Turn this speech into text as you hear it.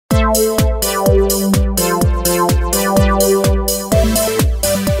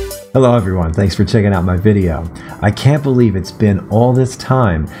Hello everyone, thanks for checking out my video. I can't believe it's been all this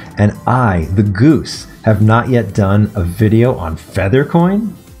time and I, the Goose, have not yet done a video on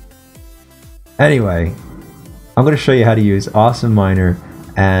FeatherCoin? Anyway, I'm going to show you how to use Sgminer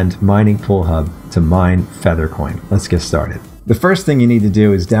and MiningPoolHub to mine FeatherCoin. Let's get started. The first thing you need to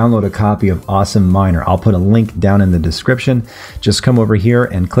do is download a copy of Sgminer. I'll put a link down in the description. Just come over here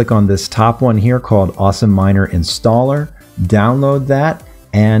and click on this top one here called Sgminer Installer. Download that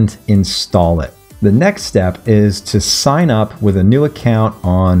and install it. The next step is to sign up with a new account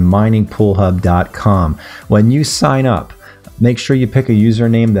on MiningPoolHub.com. When you sign up, make sure you pick a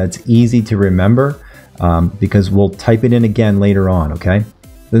username that's easy to remember because we'll type it in again later on, okay?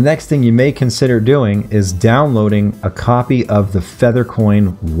 The next thing you may consider doing is downloading a copy of the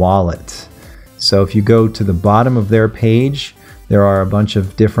FeatherCoin wallet. So if you go to the bottom of their page, there are a bunch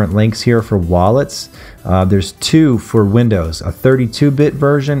of different links here for wallets. There's two for Windows, a 32-bit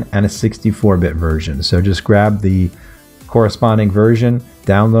version and a 64-bit version. So just grab the corresponding version,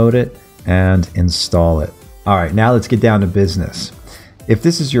 download it, and install it. All right, now let's get down to business. If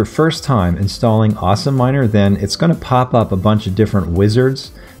this is your first time installing Sgminer, then it's going to pop up a bunch of different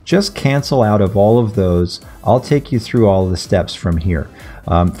wizards. Just cancel out of all of those. I'll take you through all of the steps from here.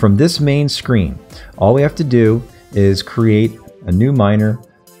 From this main screen, all we have to do is create a new miner,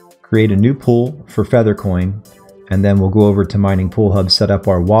 create a new pool for FeatherCoin, and then we'll go over to MiningPoolHub, set up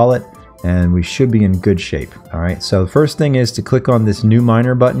our wallet, and we should be in good shape. All right, so the first thing is to click on this new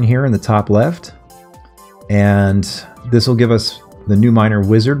miner button here in the top left, and this will give us the new miner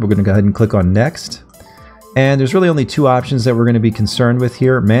wizard. We're going to go ahead and click on next. And there's really only two options that we're going to be concerned with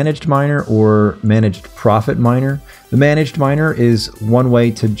here, managed miner or managed profit miner. The managed miner is one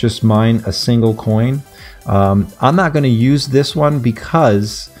way to just mine a single coin. I'm not going to use this one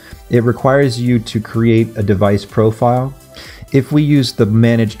because it requires you to create a device profile. If we use the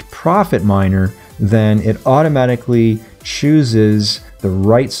managed profit miner, then it automatically chooses the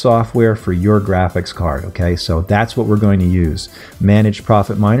right software for your graphics card. Okay, so that's what we're going to use. Managed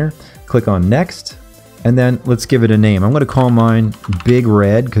profit miner. Click on next. And then let's give it a name. I'm going to call mine Big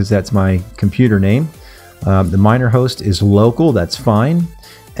Red because that's my computer name. The miner host is local, that's fine.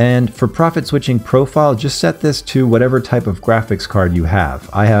 And for profit switching profile, just set this to whatever type of graphics card you have.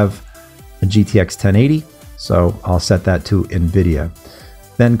 I have a GTX 1080, so I'll set that to NVIDIA.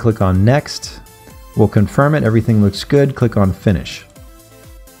 Then click on next. We'll confirm it, everything looks good. Click on finish.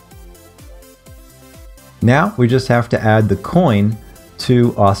 Now we just have to add the coin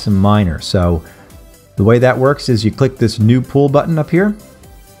to Sgminer. So the way that works is you click this new pool button up here,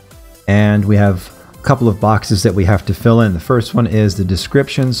 and we have a couple of boxes that we have to fill in. The first one is the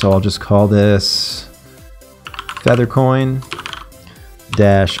description, so I'll just call this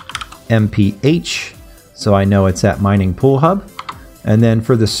FeatherCoin-MPH, so I know it's at MiningPoolHub. And then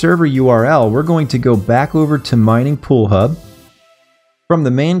for the server URL, we're going to go back over to MiningPoolHub. From the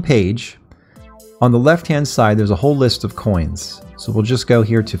main page, on the left-hand side, there's a whole list of coins. So we'll just go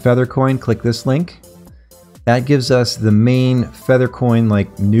here to FeatherCoin, click this link. That gives us the main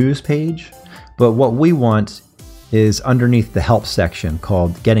FeatherCoin news page. But what we want is underneath the help section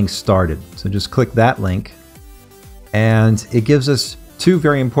called Getting Started. So just click that link. And it gives us two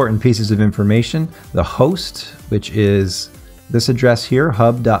very important pieces of information. The host, which is this address here,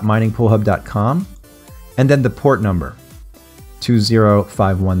 hub.miningpoolhub.com. And then the port number,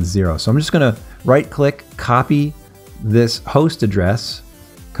 20510. So I'm just going to right-click, copy this host address,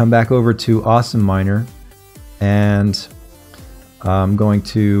 come back over to Sgminer, and I'm going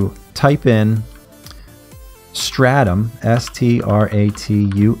to type in stratum,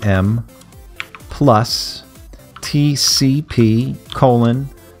 STRATUM, plus TCP://.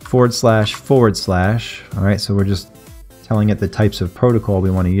 All right, so we're just telling it the types of protocol we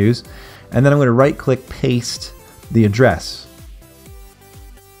want to use. And then I'm going to right-click, paste the address.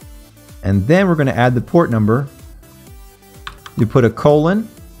 And then we're going to add the port number. You put a colon,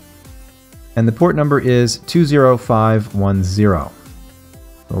 and the port number is 20510.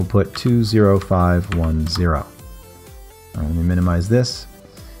 So we'll put 20510. All right, let me minimize this.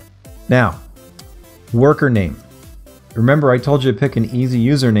 Now, worker name. Remember I told you to pick an easy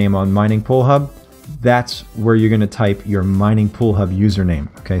username on MiningPoolHub? That's where you're going to type your MiningPoolHub username.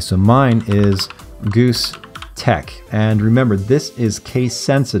 Okay, so mine is Goose-Tech. And remember, this is case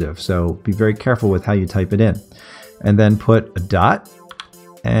sensitive, so be very careful with how you type it in. And then put a dot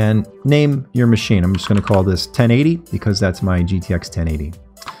and name your machine. I'm just going to call this 1080 because that's my GTX 1080.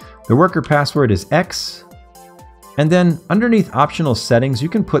 The worker password is X. And then underneath optional settings, you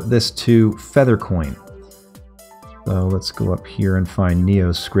can put this to FeatherCoin. So let's go up here and find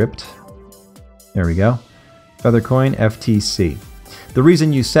NeoScrypt. There we go. FeatherCoin FTC. The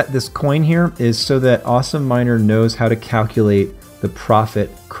reason you set this coin here is so that Sgminer knows how to calculate the profit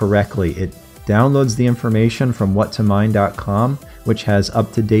correctly. It downloads the information from whattomine.com, which has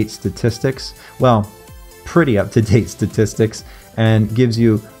up-to-date statistics. Well, pretty up-to-date statistics, and gives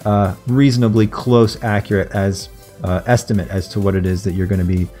you a reasonably close, accurate estimate as to what it is that you're going to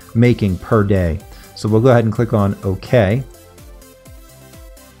be making per day. So we'll go ahead and click on OK.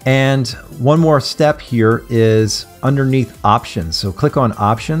 And one more step here is underneath options. So click on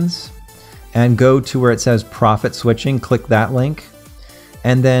options and go to where it says profit switching. Click that link.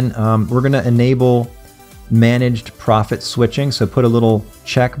 And then we're going to enable managed profit switching. So put a little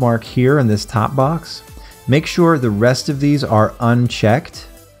check mark here in this top box. Make sure the rest of these are unchecked.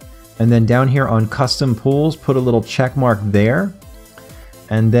 And then down here on custom pools, put a little check mark there.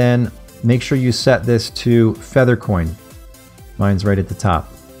 And then make sure you set this to FeatherCoin. Mine's right at the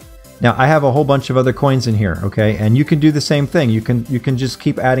top. Now I have a whole bunch of other coins in here, okay? And you can do the same thing. You can just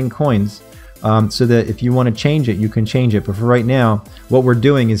keep adding coins so that if you want to change it, you can change it. But for right now, what we're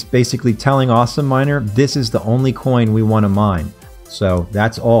doing is basically telling Sgminer, this is the only coin we want to mine. So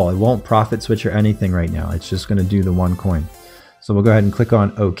that's all. It won't profit switch or anything right now. It's just going to do the one coin. So we'll go ahead and click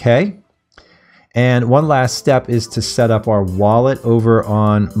on OK. And one last step is to set up our wallet over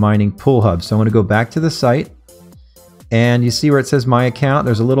on MiningPoolHub. So I'm going to go back to the site. And you see where it says My Account,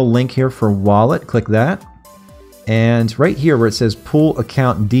 there's a little link here for Wallet. Click that. And right here where it says Pool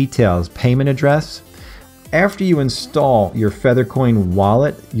Account Details, Payment Address. After you install your FeatherCoin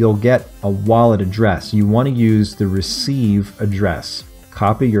wallet, you'll get a wallet address. You want to use the receive address.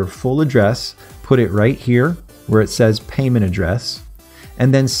 Copy your full address, put it right here where it says Payment Address,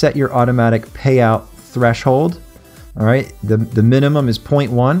 and then set your automatic payout threshold. All right, the minimum is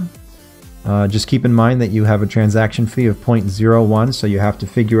 0.1. Just keep in mind that you have a transaction fee of 0.01, so you have to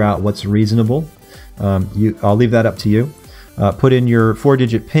figure out what's reasonable. I'll leave that up to you. Put in your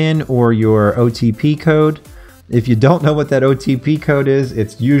 4-digit PIN or your OTP code. If you don't know what that OTP code is,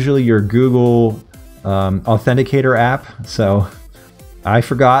 it's usually your Google Authenticator app. So I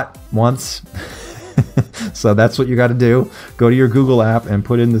forgot once. So that's what you got to do. Go to your Google app and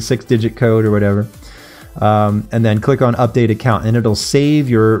put in the 6-digit code or whatever. And then click on Update Account, and it'll save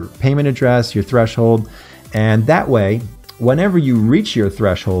your payment address, your threshold. And that way, whenever you reach your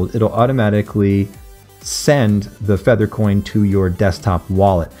threshold, it'll automatically send the FeatherCoin to your desktop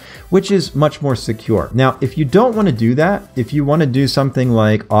wallet, which is much more secure. Now, if you don't want to do that, if you want to do something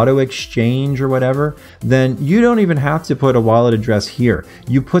like auto exchange or whatever, then you don't even have to put a wallet address here.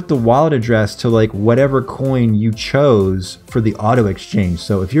 You put the wallet address to like whatever coin you chose for the auto exchange.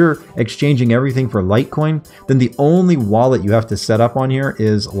 So if you're exchanging everything for Litecoin, then the only wallet you have to set up on here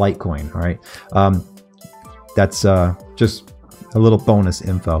is Litecoin. All right. That's just a little bonus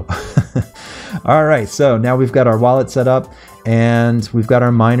info. All right, so now we've got our wallet set up and we've got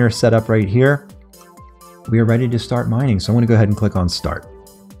our miner set up right here. We are ready to start mining. So I'm going to go ahead and click on Start.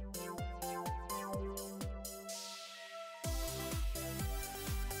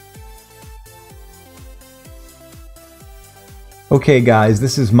 Okay guys,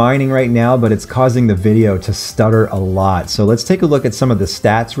 this is mining right now, but it's causing the video to stutter a lot. So let's take a look at some of the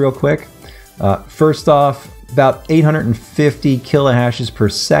stats real quick. First off, about 850 kilohashes per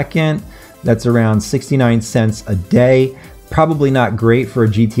second. That's around 69 cents a day. Probably not great for a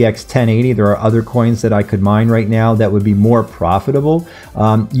GTX 1080. There are other coins that I could mine right now that would be more profitable.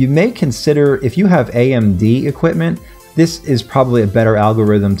 You may consider, if you have AMD equipment, this is probably a better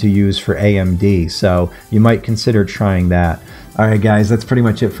algorithm to use for AMD. So you might consider trying that. All right, guys, that's pretty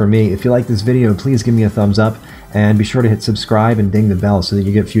much it for me. If you like this video, please give me a thumbs up and be sure to hit subscribe and ding the bell so that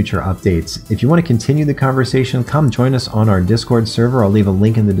you get future updates. If you want to continue the conversation, come join us on our Discord server. I'll leave a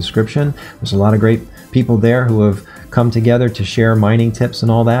link in the description. There's a lot of great people there who have come together to share mining tips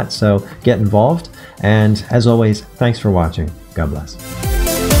and all that. So get involved. And as always, thanks for watching. God bless.